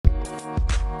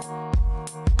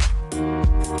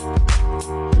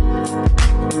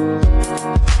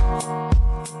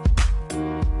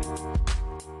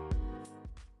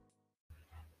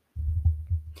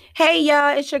Hey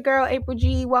y'all, it's your girl April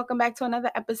G. Welcome back to another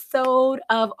episode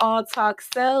of All Talk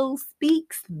So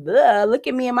Speaks. Ugh, look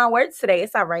at me and my words today.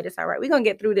 It's all right. We're going to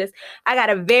get through this. I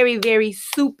got a very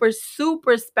super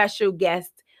special guest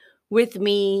with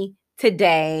me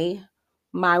today.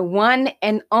 My one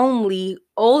and only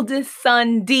oldest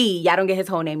son, D. Y'all don't get his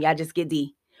whole name. Y'all just get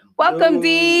D. Welcome, Yo,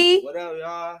 D. What up,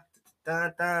 y'all?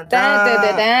 Dun, dun, Dun, dun,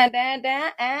 dun, dun. dun,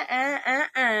 dun,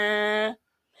 dun,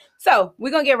 So we're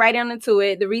going to get right on into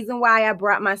it. The reason why I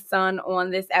brought my son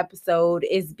on this episode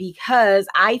is because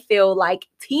I feel like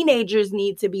teenagers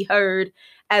need to be heard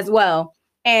as well.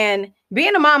 And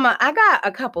being a mama, I got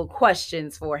a couple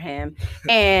questions for him.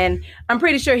 And I'm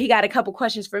pretty sure he got a couple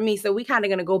questions for me. So we kind of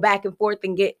going to go back and forth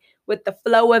and get with the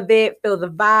flow of it, feel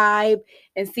the vibe,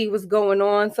 and see what's going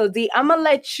on. So D, I'm going to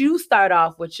let you start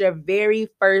off with your very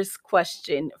first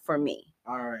question for me.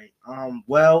 All right.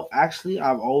 Well, actually,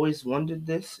 I've always wondered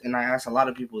this, and I asked a lot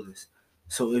of people this.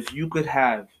 So, if you could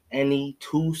have any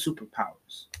two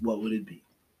superpowers, what would it be?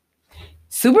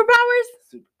 Superpowers?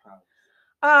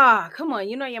 Superpowers. Come on.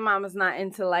 You know your mama's not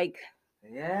into like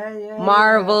Yeah.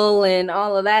 Marvel and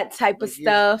all of that type of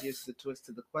stuff. Here's the twist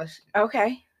to the question.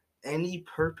 Okay. Any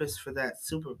purpose for that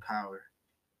superpower?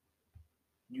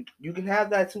 You can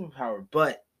have that superpower,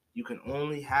 but you can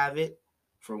only have it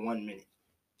for 1 minute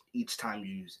each time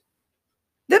you use it.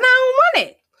 Then I don't want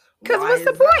it. Because what's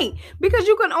the point? That? Because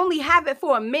you can only have it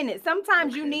for a minute.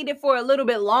 Sometimes you need it for a little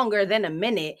bit longer than a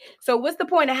minute. So what's the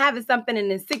point of having something and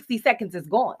in 60 seconds it's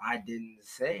gone? I didn't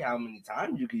say how many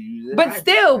times you could use it. But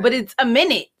but it's a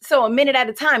minute. So a minute at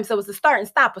a time. So it's a start and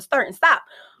stop.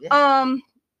 Yeah.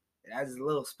 It adds a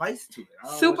little spice to it.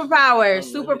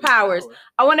 Superpowers.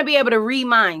 I want to be able to read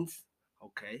minds.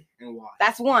 Okay. And why?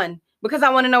 That's one. Because I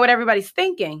want to know what everybody's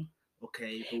thinking.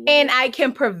 Okay. And I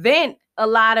can prevent a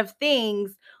lot of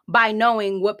things by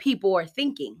knowing what people are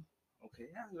thinking. Okay,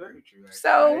 that's very true.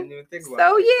 I didn't even think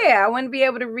about I want to be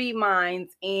able to read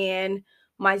minds. And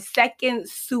my second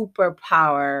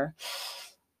superpower.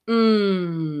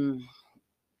 My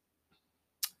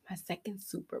second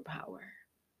superpower.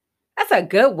 That's a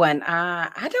good one.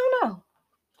 I don't know.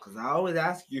 Because I always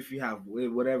ask you if you have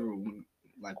whatever,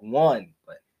 like one,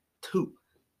 but two.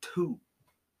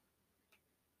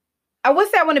 I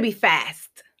would say I want to be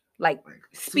fast. Like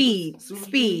speed.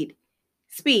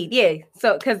 Yeah.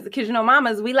 So, because you know,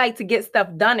 mamas, we like to get stuff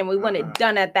done and we want it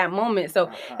done at that moment. So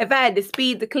if I had the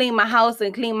speed to clean my house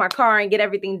and clean my car and get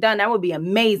everything done, that would be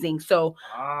amazing. So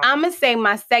I'm going to say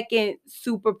my second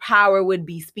superpower would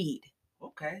be speed.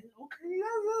 Okay.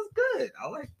 That's good. I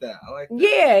like that.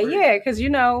 Yeah. Because, you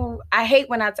know, I hate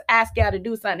when I ask y'all to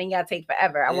do something and y'all take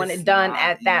forever. I want it done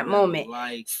at that moment.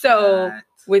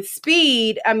 With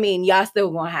speed, I mean, y'all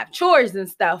still gonna have chores and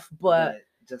stuff, but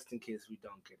just in case we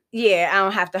don't get it. Yeah, I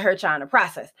don't have to hurt y'all in the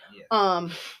process.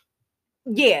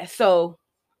 Yeah. So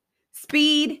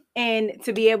speed and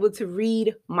to be able to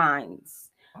read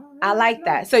minds. I like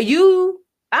that. So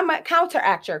I might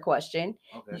counteract your question.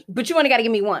 Okay. But you only got to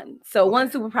give me one. So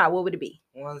one superpower, what would it be?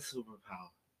 One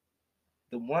superpower.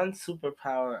 The one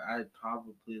superpower I'd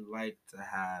probably like to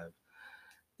have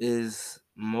is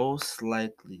most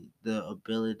likely the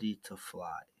ability to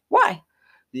fly. Why?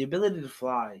 The ability to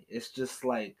fly is just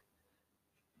like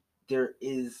there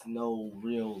is no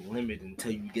real limit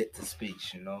until you get to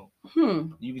space, you know?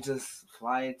 You can just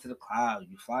fly into the cloud,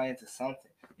 you fly into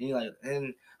something.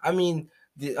 And I mean,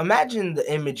 imagine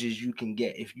the images you can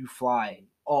get if you fly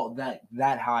all that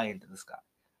high into the sky.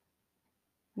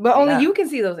 But only you can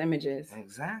see those images.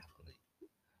 Exactly.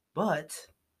 But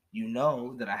you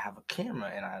know that I have a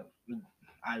camera and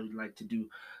I would like to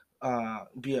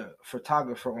be a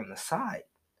photographer on the side.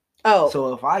 Oh.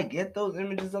 So if I get those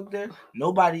images up there,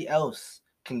 nobody else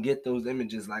can get those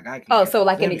images like I can. Oh, so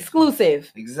like an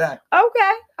exclusive. Exactly.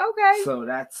 Okay. So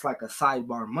that's like a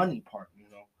sidebar money part, you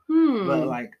know. But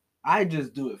like I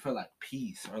just do it for like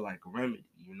peace or like remedy,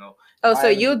 you know. Oh, so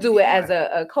you'll do it as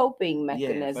a coping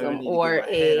mechanism or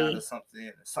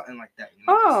something like that. You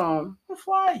know?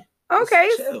 Fly. Okay.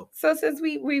 So since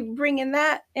we bringing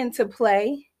that into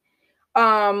play,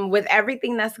 with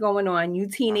everything that's going on, you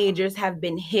teenagers have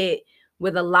been hit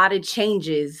with a lot of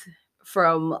changes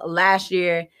from last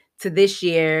year to this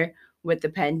year with the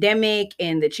pandemic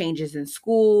and the changes in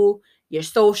school, your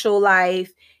social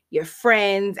life, your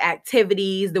friends,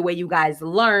 activities, the way you guys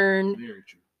learn. Very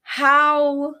true.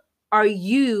 How are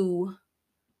you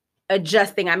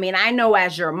adjusting? I mean, I know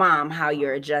as your mom how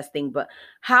you're adjusting, but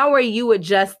how are you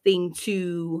adjusting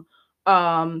to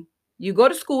you go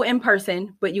to school in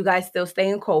person, but you guys still stay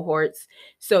in cohorts.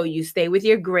 So you stay with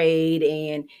your grade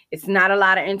and it's not a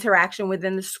lot of interaction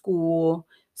within the school.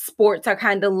 Sports are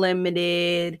kind of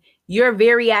limited. you're a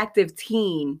very active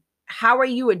teen. How are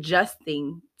you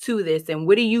adjusting to this, and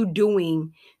what are you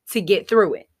doing to get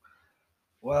through it?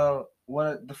 Well,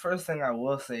 the first thing I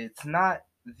will say, it's not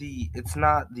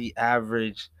the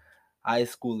average high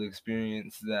school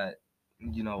experience that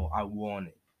I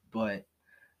wanted, but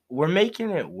we're making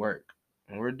it work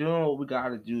and we're doing what we got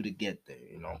to do to get there.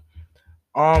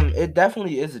 It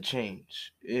definitely is a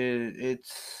change.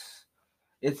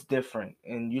 It's different,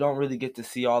 and you don't really get to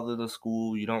see all of the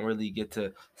school. You don't really get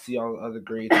to see all the other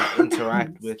grades and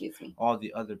interact with all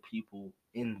the other people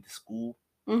in the school.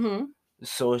 Mm-hmm.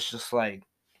 So it's just like,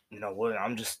 what?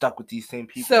 I'm just stuck with these same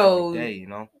people every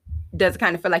day. Does it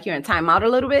kind of feel like you're in timeout a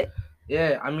little bit?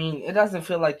 Yeah, I mean, it doesn't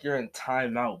feel like you're in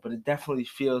timeout, but it definitely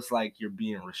feels like you're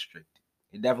being restricted.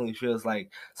 It definitely feels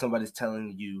like somebody's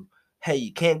telling you, hey,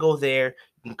 you can't go there.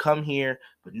 You can come here,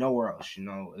 but nowhere else.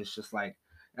 It's just like,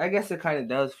 I guess it kind of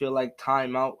does feel like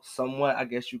timeout somewhat, I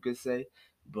guess you could say.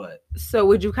 But so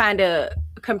would you kind of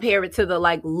compare it to the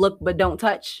like look but don't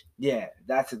touch? Yeah,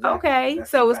 that's exactly. Okay, that's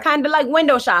so exactly. It's kind of like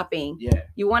window shopping. Yeah,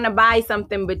 you want to buy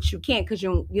something but you can't because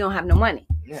you don't have no money.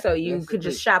 Yeah, so you could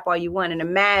just shop all you want and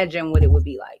imagine what it would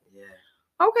be like.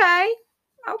 Yeah. Okay.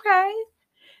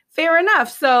 Fair enough.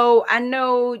 So I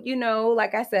know,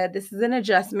 like I said, this is an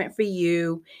adjustment for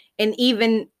you. And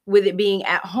even with it being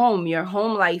at home, your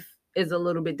home life is a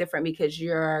little bit different because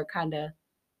you're kind of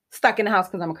stuck in the house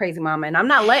because I'm a crazy mama. And I'm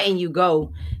not letting you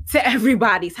go to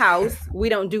everybody's house. We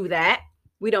don't do that.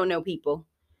 We don't know people.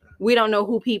 We don't know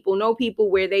who people know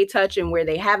people, where they touch and where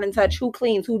they haven't touched, who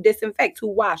cleans, who disinfects, who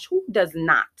wash, who does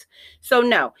not. So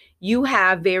no, you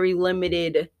have very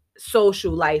limited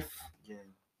social life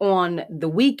on the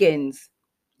weekends.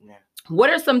 Yeah.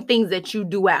 What are some things that you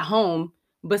do at home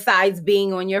besides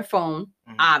being on your phone,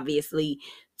 obviously,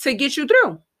 to get you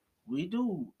through? We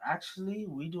do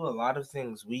a lot of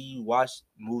things. We watch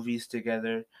movies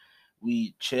together.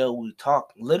 We chill, we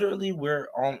talk. Literally, we're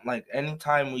on, like,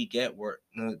 anytime we get work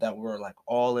that we're like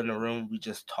all in a room, we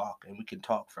just talk, and we can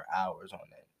talk for hours on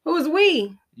it. Who's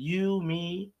we? You,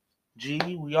 me, G.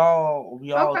 We all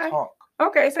talk.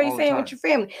 Okay, so you're saying with your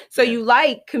family. So you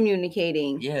like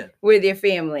communicating with your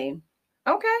family.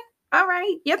 Okay. All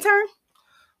right. Your turn.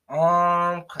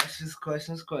 Questions,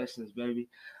 baby.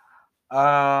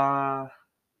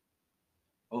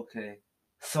 Okay.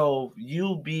 So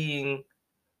you being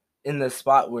in the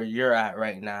spot where you're at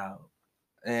right now,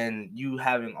 and you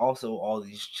having also all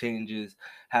these changes,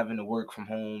 having to work from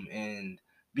home and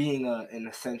being an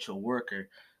essential worker,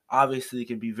 obviously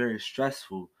can be very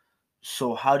stressful.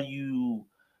 So how do you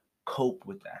cope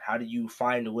with that? How do you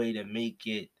find a way to make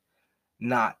it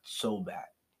not so bad?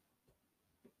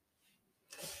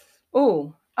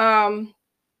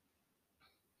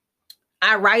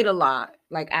 I write a lot.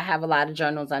 Like, I have a lot of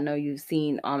journals. I know you've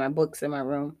seen all my books in my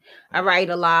room. I write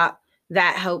a lot.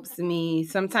 That helps me.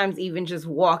 Sometimes even just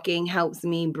walking helps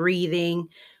me, breathing.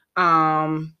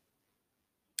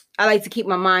 I like to keep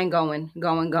my mind going.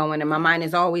 And my mind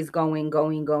is always going.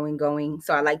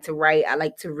 So I like to write. I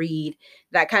like to read.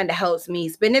 That kind of helps me.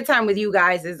 Spending time with you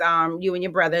guys is, you and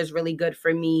your brother, is really good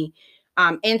for me.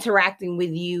 Interacting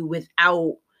with you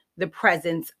without the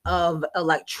presence of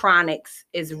electronics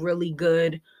is really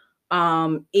good.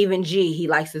 Even G, he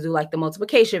likes to do like the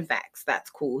multiplication facts.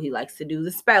 That's cool. He likes to do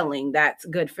the spelling. That's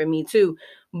good for me too.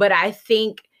 But I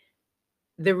think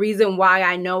the reason why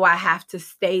I know I have to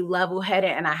stay level-headed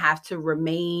and I have to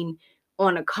remain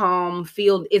on a calm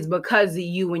field is because of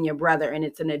you and your brother. And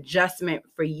it's an adjustment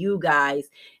for you guys.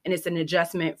 And it's an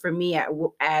adjustment for me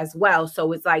as well.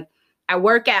 So it's like, I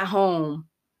work at home,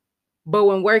 but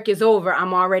when work is over,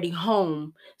 I'm already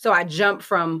home. So I jump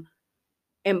from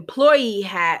employee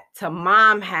hat to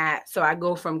mom hat. So I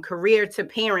go from career to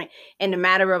parent in a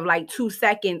matter of like 2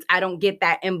 seconds. I don't get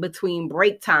that in between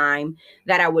break time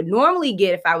that I would normally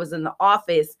get if I was in the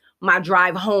office, my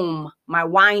drive home, my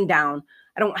wind down.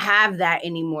 I don't have that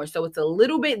anymore. So it's a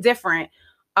little bit different.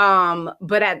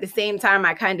 But at the same time,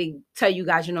 I kind of tell you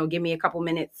guys, give me a couple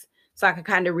minutes so I can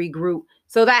kind of regroup.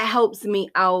 So that helps me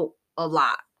out a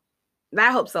lot.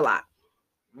 That helps a lot.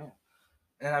 Yeah.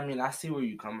 And I mean, I see where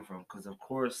you're coming from, because of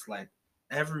course, like,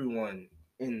 everyone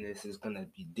in this is going to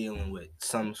be dealing with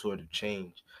some sort of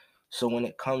change. So when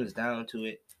it comes down to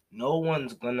it, no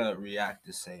one's going to react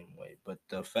the same way. But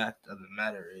the fact of the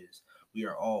matter is, we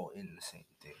are all in the same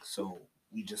thing. So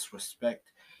we just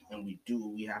respect and we do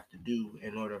what we have to do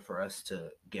in order for us to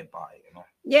get by,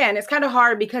 Yeah, and it's kind of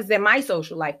hard because then my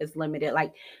social life is limited.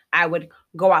 Like, I would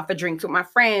go out for drinks with my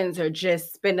friends or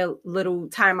just spend a little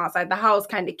time outside the house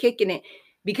kind of kicking it,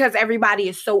 because everybody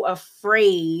is so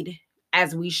afraid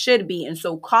as we should be and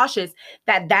so cautious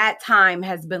that time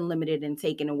has been limited and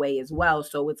taken away as well.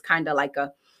 So it's kind of like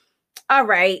all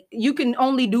right, you can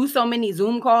only do so many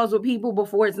Zoom calls with people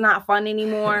before it's not fun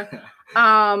anymore.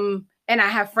 And I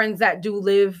have friends that do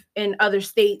live in other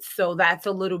states, so that's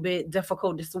a little bit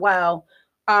difficult as well.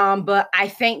 But I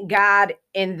thank God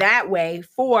in that way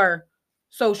for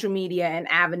social media and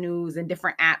avenues and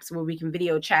different apps where we can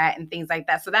video chat and things like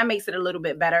that. So that makes it a little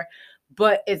bit better,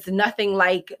 but it's nothing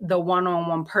like the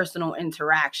one-on-one personal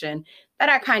interaction that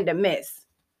I kind of miss.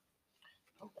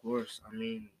 Of course. I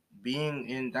mean,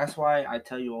 that's why I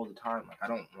tell you all the time, like, I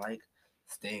don't like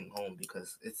staying home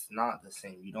because it's not the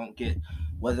same. You don't get,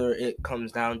 whether it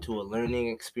comes down to a learning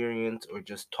experience or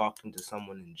just talking to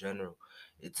someone in general,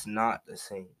 it's not the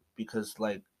same. Because,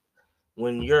 like,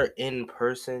 when you're in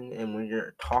person and when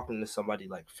you're talking to somebody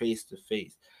like face to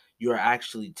face, you're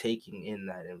actually taking in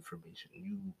that information.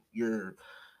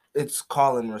 It's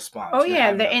call and response. Oh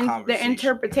yeah, the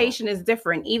interpretation is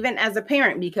different, even as a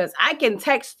parent, because I can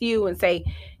text you and say,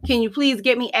 can you please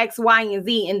get me X, Y, and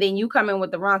Z? And then you come in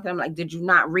with the wrong thing. I'm like, did you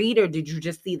not read, or did you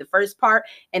just see the first part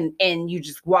and you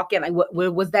just walk in like,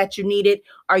 what was that you needed?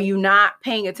 Are you not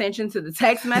paying attention to the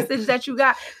text message that you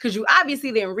got? Because you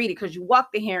obviously didn't read it, because you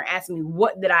walked in here and asked me,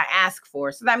 what did I ask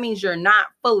for? So that means you're not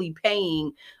fully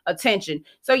paying attention.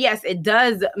 So yes, it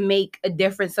does make a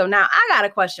difference. So now I got a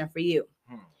question for you.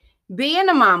 Being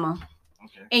a mama,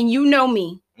 okay, and you know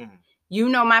me, you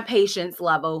know my patience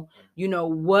level, you know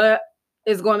what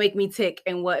is going to make me tick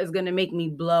and what is going to make me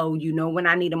blow, you know when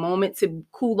I need a moment to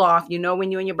cool off, you know when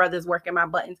you and your brothers working my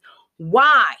buttons.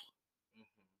 Why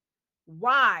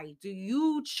do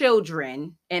you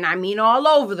children, and I mean all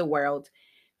over the world,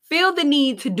 feel the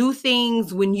need to do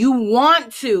things when you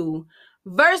want to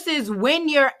versus when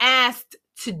you're asked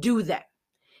to do them?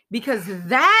 Because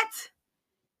that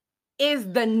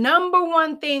is the number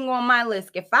one thing on my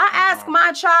list. If I ask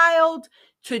my child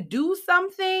to do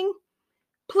something,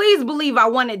 please believe I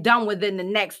want it done within the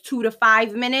next 2 to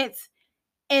 5 minutes,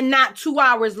 and not 2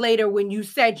 hours later when you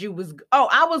said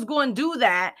I was going to do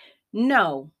that.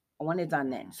 No, I want it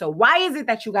done then. So why is it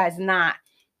that you guys not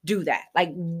do that?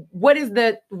 Like, why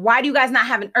do you guys not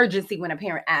have an urgency when a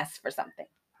parent asks for something?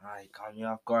 All right, caught me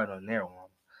off guard on there one.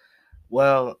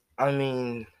 Well, I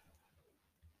mean,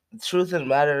 the truth of the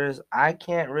matter is, I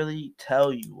can't really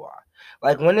tell you why.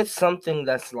 Like, when it's something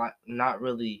that's like not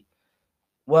really,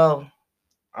 well,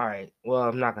 all right, well,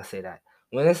 I'm not gonna say that.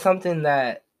 When it's something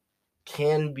that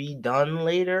can be done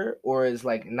later, or is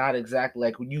like not exactly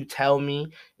like when you tell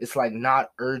me it's like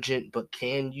not urgent, but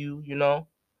can you know,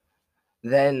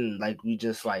 then like we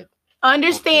just like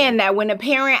understand that when a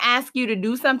parent asks you to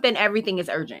do something, everything is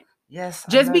urgent. Yes.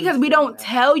 Just because we don't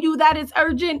tell you that it's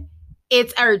urgent,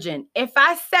 it's urgent. If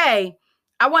I say,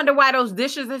 I wonder why those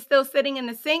dishes are still sitting in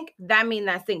the sink, that means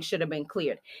that sink should have been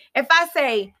cleared. If I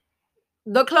say,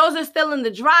 the clothes are still in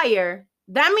the dryer,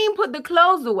 that means put the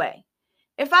clothes away.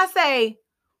 If I say,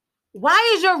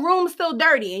 why is your room still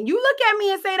dirty? And you look at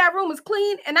me and say that room is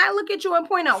clean, and I look at you and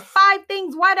point out 5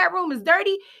 things why that room is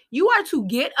dirty, you are to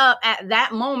get up at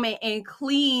that moment and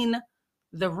clean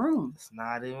the room. It's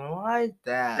not even like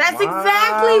that. That's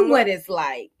exactly what it's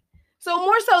like. So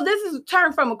more so, this is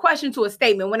turned from a question to a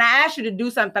statement. When I ask you to do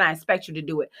something, I expect you to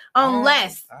do it.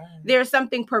 Unless there's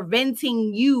something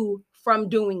preventing you from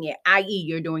doing it, i.e.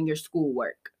 you're doing your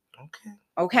schoolwork.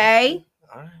 Okay?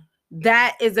 All right.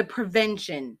 That is a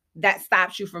prevention that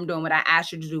stops you from doing what I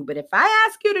asked you to do. But if I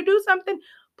ask you to do something,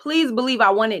 please believe I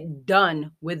want it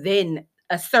done within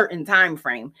a certain time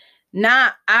frame.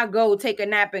 Not I go take a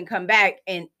nap and come back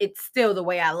and it's still the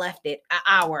way I left it an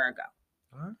hour ago.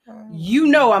 Okay. You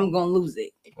know I'm gonna lose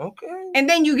it. Okay. And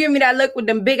then you give me that look with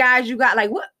them big eyes you got. Like,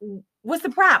 what's the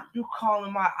problem? You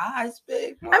calling my eyes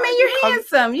big? Mom? I mean, you're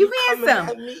handsome. You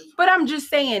handsome. But I'm just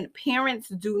saying, parents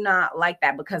do not like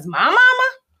that, because my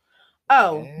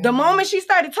mama, the moment she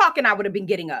started talking, I would have been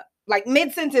getting up. Like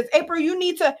mid-sentence, April, you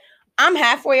need to, I'm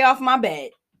halfway off my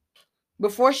bed.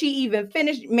 Before she even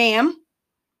finished, ma'am.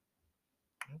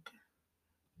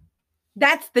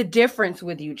 That's the difference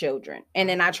with you children. And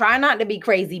then I try not to be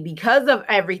crazy because of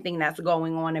everything that's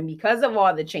going on and because of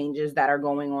all the changes that are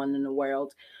going on in the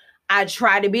world. I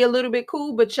try to be a little bit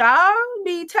cool, but y'all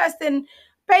be testing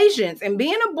patience. And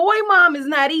being a boy mom is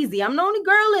not easy. I'm the only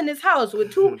girl in this house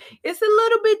with 2. It's a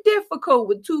little bit difficult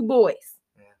with 2 boys.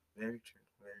 Yeah, very true.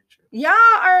 Very true.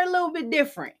 Y'all are a little bit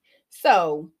different.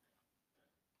 So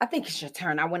I think it's your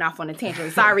turn. I went off on a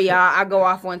tangent. Sorry, y'all. I go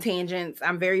off on tangents.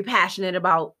 I'm very passionate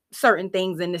about certain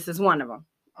things, and this is one of them.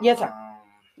 Your turn.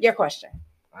 Your question.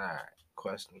 All right.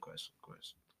 Question.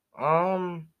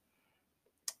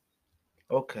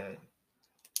 Okay.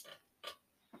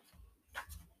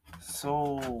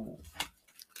 So,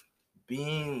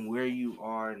 being where you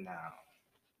are now.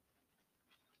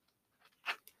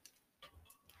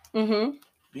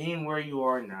 Being where you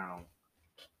are now,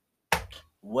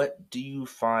 what do you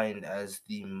find as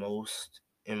the most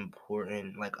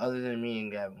important, like other than me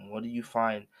and Gavin, what do you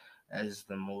find as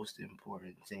the most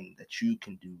important thing that you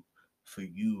can do for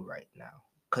you right now?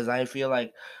 Because I feel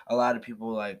like a lot of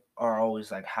people like are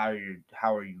always like, how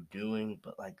are you doing?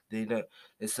 But like they don't.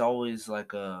 It's always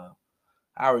like a,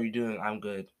 how are you doing? I'm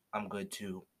good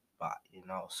too. But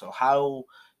so how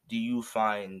do you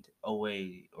find a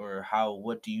way, or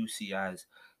what do you see as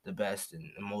the best and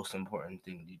the most important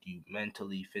thing to you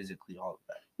mentally, physically, all of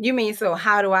that? You mean, so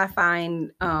how do I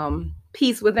find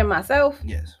peace within myself?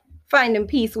 Yes. Finding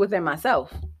peace within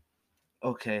myself.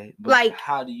 Okay, but like,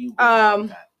 how do you go about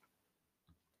that?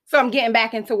 So I'm getting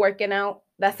back into working out.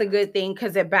 That's a good thing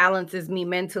because it balances me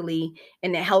mentally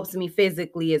and it helps me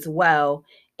physically as well.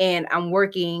 And I'm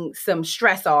working some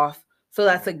stress off. So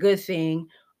that's a good thing.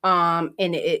 And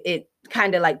it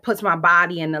kind of like puts my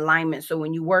body in alignment. So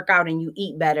when you work out and you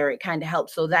eat better, it kind of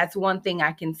helps. So that's one thing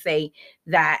I can say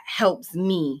that helps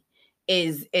me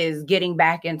is getting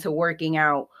back into working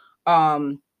out.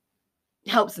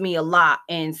 Helps me a lot.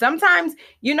 And sometimes,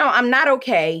 I'm not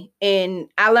okay. And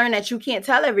I learned that you can't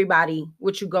tell everybody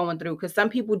what you're going through, because some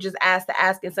people just ask to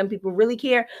ask and some people really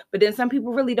care, but then some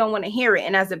people really don't want to hear it.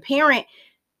 And as a parent,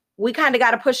 we kind of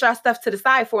got to push our stuff to the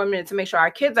side for a minute to make sure our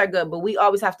kids are good, but we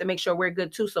always have to make sure we're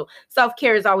good too. So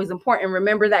self-care is always important.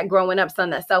 Remember that growing up,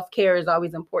 son, that self-care is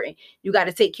always important. You got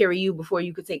to take care of you before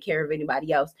you could take care of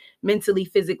anybody else. Mentally,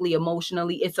 physically,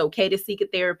 emotionally. It's okay to seek a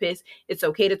therapist. It's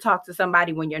okay to talk to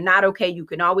somebody. When you're not okay, you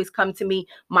can always come to me.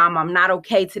 Mom, I'm not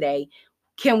okay today.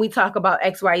 Can we talk about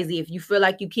XYZ? If you feel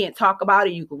like you can't talk about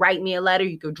it, you could write me a letter.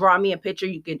 You could draw me a picture.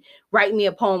 You could write me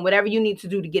a poem, whatever you need to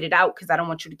do to get it out, because I don't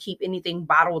want you to keep anything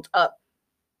bottled up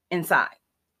inside.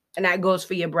 And that goes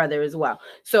for your brother as well.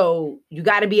 So you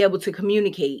got to be able to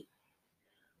communicate.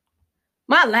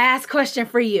 My last question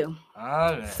for you.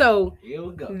 All right. So here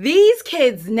we go. These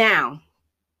kids now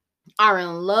are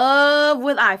in love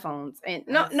with iPhones. And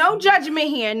no judgment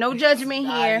here. No judgment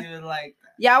here. Like,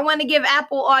 y'all want to give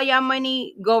Apple all y'all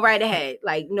money, go right ahead.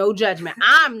 Like, no judgment.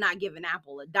 I'm not giving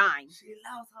Apple a dime. She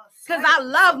loves her because I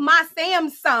love my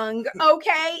Samsung,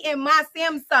 okay? And my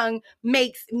Samsung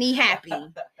makes me happy.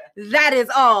 That is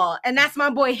all. And that's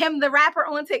my boy, Him the Rapper,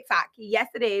 on TikTok. Yes,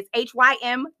 it is.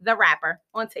 HYM the Rapper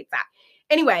on TikTok.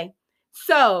 Anyway,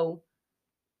 so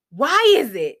why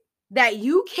is it that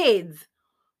you kids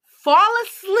fall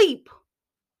asleep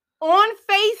on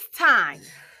FaceTime?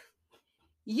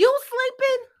 You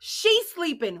sleeping, she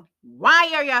sleeping.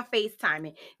 Why are y'all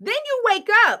FaceTiming? Then you wake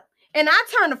up and I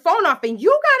turn the phone off and you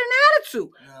got an attitude.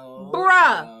 No,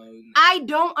 bruh, no. I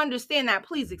don't understand that.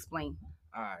 Please explain.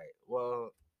 All right. Well,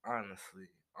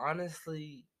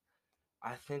 honestly,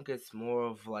 I think it's more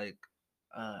of like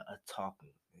a talking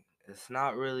thing. It's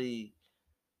not really,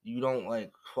 you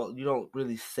don't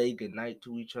really say goodnight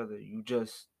to each other. You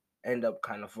just end up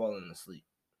kind of falling asleep.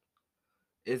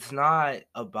 It's not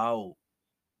about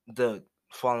the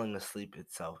falling asleep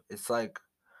itself. It's like,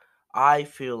 I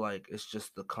feel like it's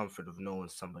just the comfort of knowing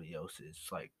somebody else is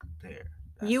like there.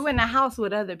 You in the house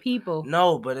with other people.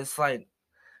 No, but it's like,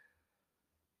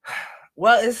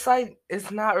 well, it's like,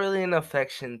 it's not really an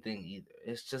affection thing either.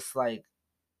 It's just like,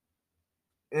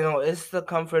 it's the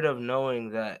comfort of knowing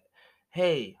that,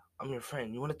 hey, I'm your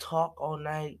friend. You want to talk all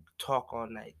night? Talk all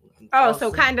night. Oh,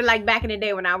 so kind of like back in the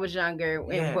day when I was younger,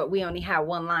 but we only had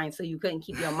one line, so you couldn't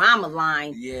keep your mama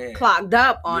line clogged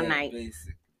up all night.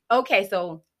 Basically. Okay,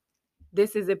 so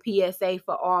this is a PSA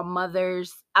for all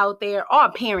mothers out there,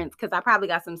 all parents, because I probably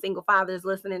got some single fathers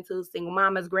listening to, single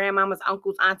mamas, grandmamas,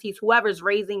 uncles, aunties, whoever's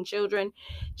raising children.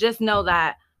 Just know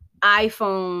that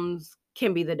iPhones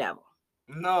can be the devil.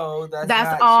 No,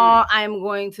 that's all I'm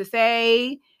going to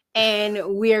say. And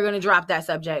we're going to drop that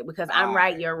subject because I'm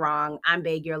right, you're wrong. I'm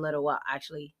big, you're little. Well,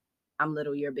 actually, I'm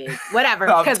little, you're big. Whatever.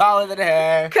 I'm taller than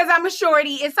her. Because I'm a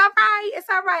shorty. It's all right. It's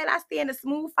all right. I stand a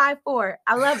smooth 5'4".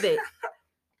 I love it.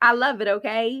 I love it,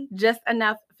 okay? Just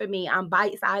enough for me. I'm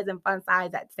bite size and fun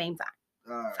size at the same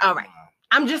time. All right.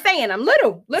 I'm just saying, I'm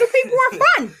little. Little people are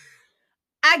fun.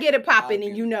 I get it popping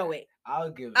and you know it.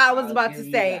 I'll give it. I was about to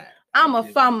say, I'm a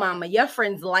fun mama. Your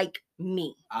friends like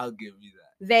me. I'll give you that.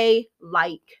 They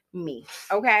like me,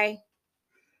 okay?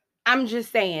 I'm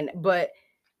just saying, but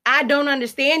I don't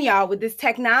understand y'all with this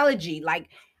technology.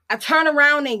 Like, I turn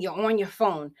around and you're on your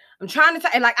phone. I'm trying to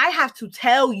tell, like, I have to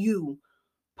tell you,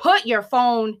 put your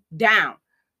phone down.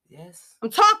 Yes.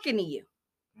 I'm talking to you.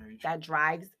 That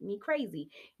drives me crazy.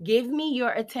 Give me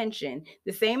your attention.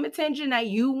 The same attention that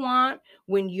you want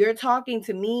when you're talking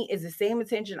to me is the same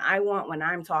attention I want when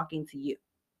I'm talking to you.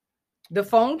 The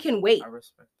phone can wait.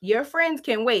 Your friends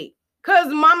can wait.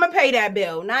 Because mama pay that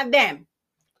bill, not them.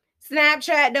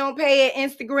 Snapchat don't pay it.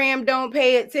 Instagram don't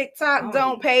pay it. TikTok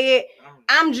don't pay it.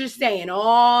 I'm just saying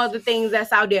all the things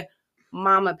that's out there.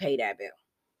 Mama pay that bill.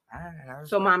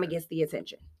 So mama gets the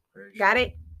attention. Got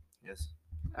it? Yes.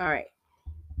 All right.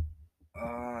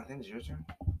 I think it's your turn.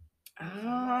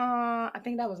 I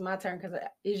think that was my turn because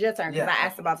it's your turn because I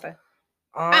asked about the.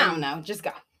 I don't know. Just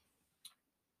go.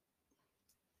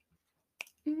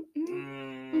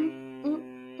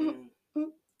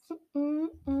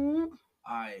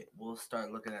 Alright, we'll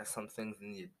start looking at some things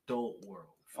in the adult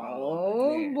world.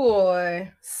 Oh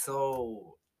boy.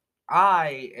 So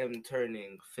I am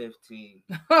turning 15.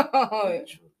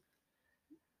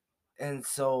 And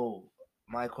so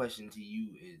my question to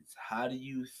you is, how do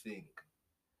you think,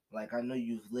 like, I know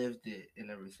you've lived it and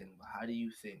everything, but how do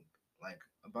you think, like,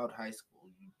 about high school?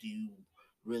 Do you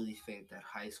really think that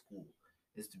high school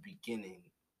is the beginning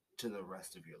to the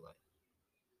rest of your life?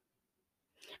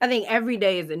 I think every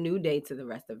day is a new day to the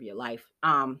rest of your life.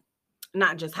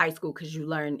 Not just high school, because you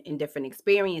learn in different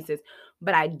experiences,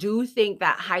 but I do think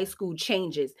that high school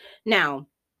changes. Now,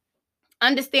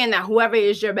 understand that whoever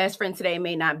is your best friend today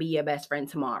may not be your best friend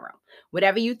tomorrow.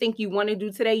 Whatever you think you want to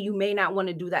do today, you may not want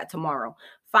to do that tomorrow.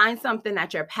 Find something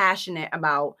that you're passionate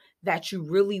about, that you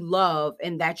really love,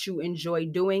 and that you enjoy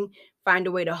doing. Find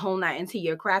a way to hone that into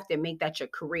your craft and make that your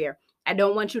career. I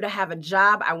don't want you to have a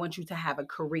job. I want you to have a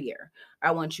career. I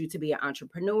want you to be an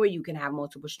entrepreneur. You can have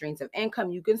multiple streams of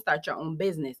income. You can start your own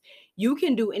business. You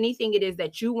can do anything it is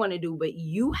that you want to do, but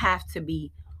you have to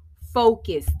be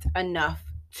focused enough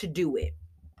to do it.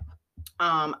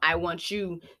 I want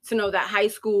you to know that high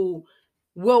school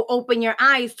will open your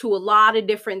eyes to a lot of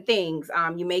different things.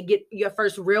 You may get your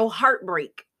first real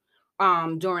heartbreak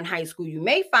during high school. You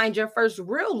may find your first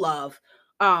real love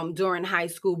during high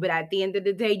school, but at the end of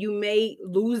the day, you may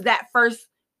lose that first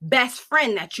best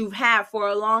friend that you've had for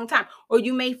a long time, or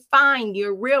you may find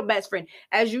your real best friend.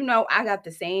 As you know, I got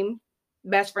the same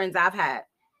best friends I've had.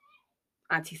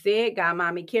 Auntie Sid,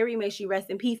 Godmommy Carrie, may she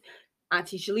rest in peace.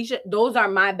 Auntie Shalisha, those are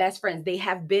my best friends. They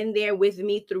have been there with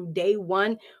me through day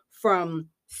one, from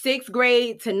 6th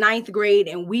grade to 9th grade,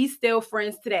 and we still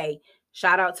friends today.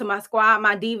 Shout out to my squad,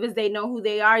 my divas. They know who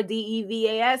they are.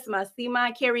 DEVAS, my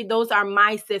my Carrie. Those are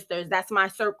my sisters. That's my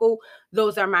circle.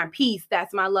 Those are my peace.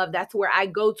 That's my love. That's where I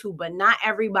go to, but not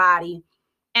everybody.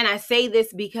 And I say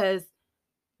this because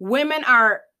women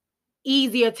are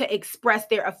easier to express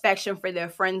their affection for their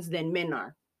friends than men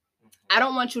are. I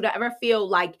don't want you to ever feel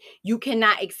like you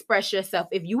cannot express yourself.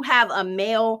 If you have a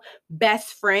male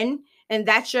best friend and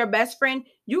that's your best friend,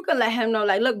 you can let him know,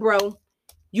 like, look, bro,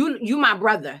 you my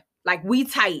brother. Like, we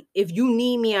tight. If you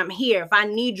need me, I'm here. If I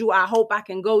need you, I hope I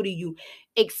can go to you.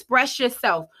 Express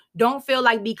yourself. Don't feel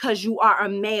like because you are a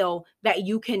male that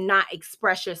you cannot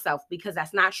express yourself, because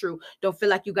that's not true. Don't feel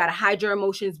like you got to hide your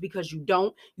emotions, because you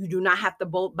don't. You do not have to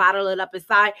bottle it up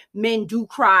inside. Men do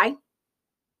cry.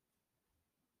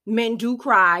 Men do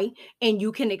cry, and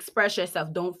you can express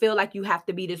yourself. Don't feel like you have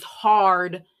to be this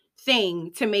hard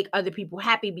thing to make other people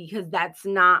happy, because that's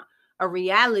not a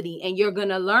reality. And you're going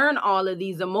to learn all of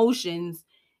these emotions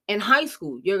in high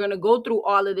school. You're going to go through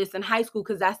all of this in high school,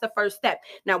 because that's the first step.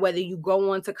 Now, whether you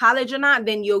go on to college or not,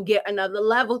 then you'll get another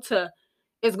level to,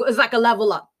 it's like a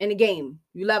level up in a game.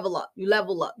 You level up, you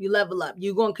level up, you level up.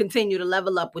 You're going to continue to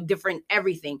level up with different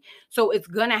everything. So it's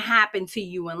going to happen to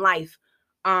you in life.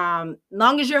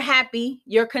 Long as you're happy,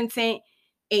 you're content,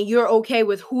 and you're okay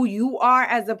with who you are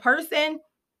as a person,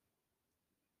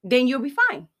 then you'll be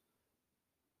fine.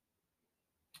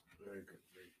 Very good,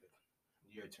 very good.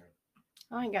 Your turn.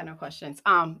 I ain't got no questions.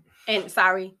 And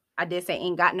sorry, I did say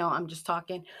ain't got no. I'm just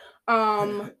talking.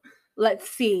 Let's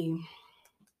see.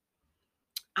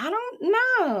 I don't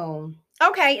know.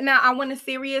 Okay, now I want a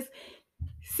serious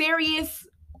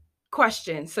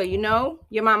question. So, you know,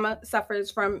 your mama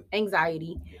suffers from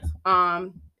anxiety.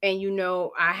 And you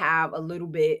know, I have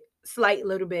a slight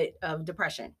little bit of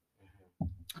depression.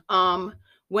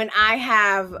 When I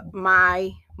have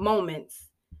my moments,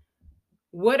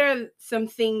 what are some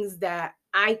things that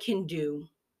I can do,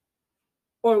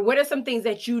 or what are some things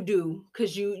that you do?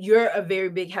 Because you're a very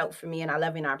big help for me, and I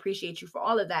love you and I appreciate you for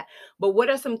all of that. But what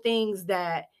are some things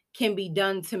that can be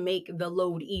done to make the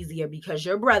load easier? Because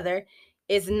your brother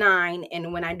is 9,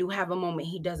 and when I do have a moment,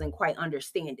 he doesn't quite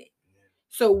understand it.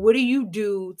 So what do you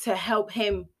do to help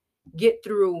him get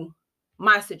through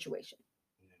my situation?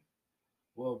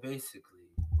 Well, basically,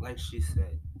 like she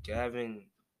said, Gavin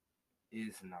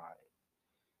is not.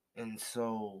 And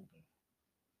so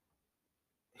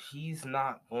he's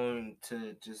not going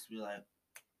to just be like,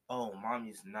 oh,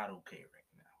 mommy's not okay right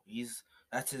now.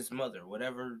 That's his mother.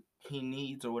 Whatever he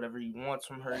needs or whatever he wants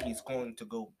from her, he's going to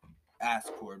go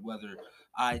ask for it, whether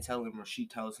I tell him or she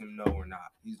tells him no or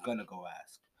not. He's gonna go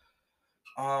ask.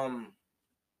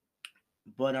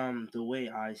 But the way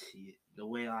I see it, the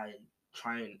way I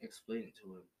try and explain it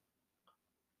to him,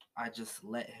 I just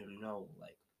let him know,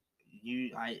 like,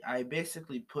 I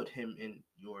basically put him in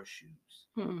your shoes.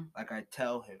 Like, I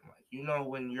tell him, like, you know,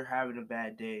 when you're having a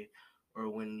bad day or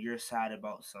when you're sad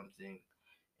about something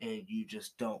and you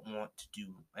just don't want to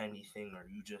do anything, or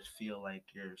you just feel like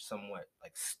you're somewhat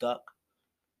like stuck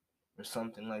or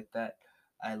something like that,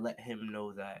 I let him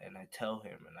know that, and I tell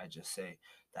him, and I just say,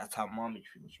 that's how mommy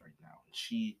feels right now.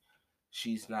 And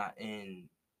she's not in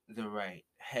the right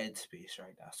headspace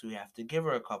right now. So we have to give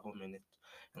her a couple minutes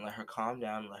and let her calm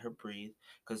down, let her breathe.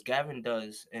 Because Gavin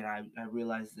does, and I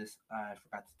realized this, I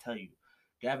forgot to tell you,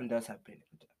 Gavin does have panic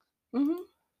attacks.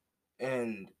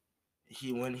 And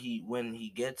when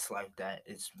he gets like that,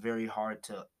 it's very hard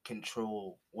to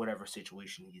control whatever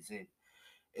situation he's in.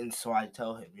 And so I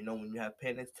tell him, you know, when you have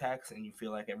panic attacks and you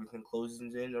feel like everything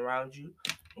closes in around you,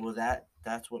 well,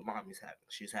 that's what mommy's having.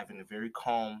 She's having a very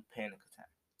calm panic attack.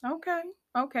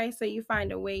 Okay. So you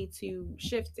find a way to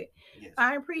shift it. Yes.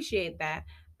 I appreciate that.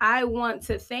 I want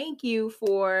to thank you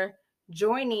for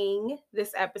joining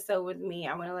this episode with me.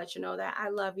 I want to let you know that I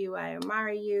love you. I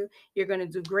admire you. You're going to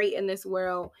do great in this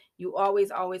world. You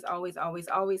always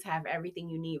have everything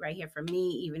you need right here from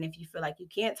me. Even if you feel like you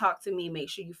can't talk to me, make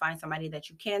sure you find somebody that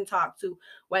you can talk to,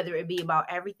 whether it be about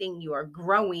everything. You are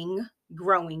growing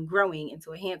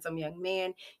into a handsome young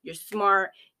man. You're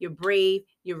smart, you're brave,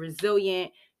 you're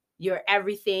resilient. You're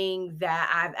everything that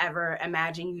I've ever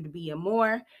imagined you to be and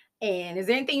more. And is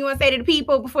there anything you want to say to the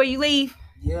people before you leave?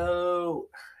 Yo,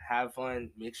 have fun.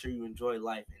 Make sure you enjoy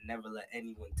life and never let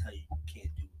anyone tell you you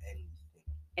can't do anything.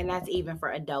 And that's even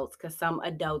for adults, because some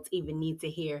adults even need to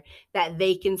hear that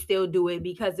they can still do it,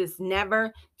 because it's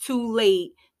never too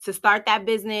late to start that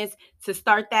business, to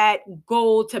start that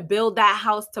goal, to build that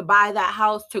house, to buy that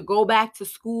house, to go back to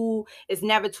school. It's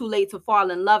never too late to fall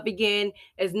in love again.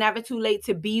 It's never too late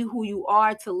to be who you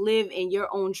are, to live in your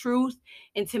own truth,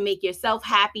 and to make yourself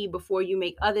happy before you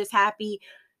make others happy.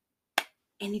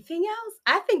 Anything else?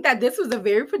 I think that this was a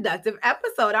very productive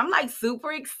episode. I'm like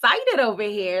super excited over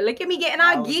here. Look at me getting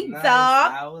all geeked up.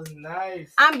 That was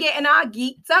nice. I'm getting all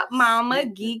geeked up, mama.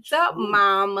 Geeked up,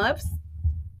 mama.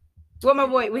 What my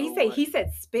boy? What he say? He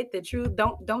said, "Spit the truth."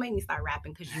 Don't make me start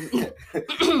rapping, because you,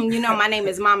 you know my name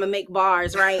is Mama Make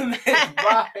Bars, right? Make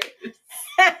bars.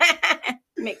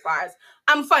 Make bars.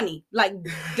 I'm funny. Like,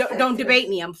 don't debate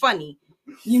me. I'm funny.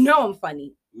 You know I'm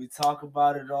funny. We talk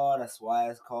about it all. That's why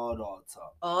it's called All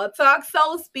Talk. All Talk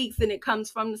Soul Speaks, and it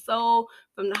comes from the soul,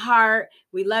 from the heart.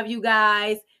 We love you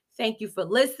guys. Thank you for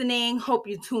listening. Hope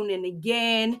you tune in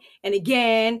again and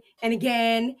again and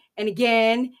again and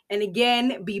again and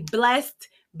again. Be blessed.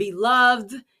 Be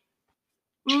loved.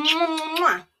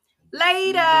 Mwah.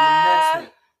 Later.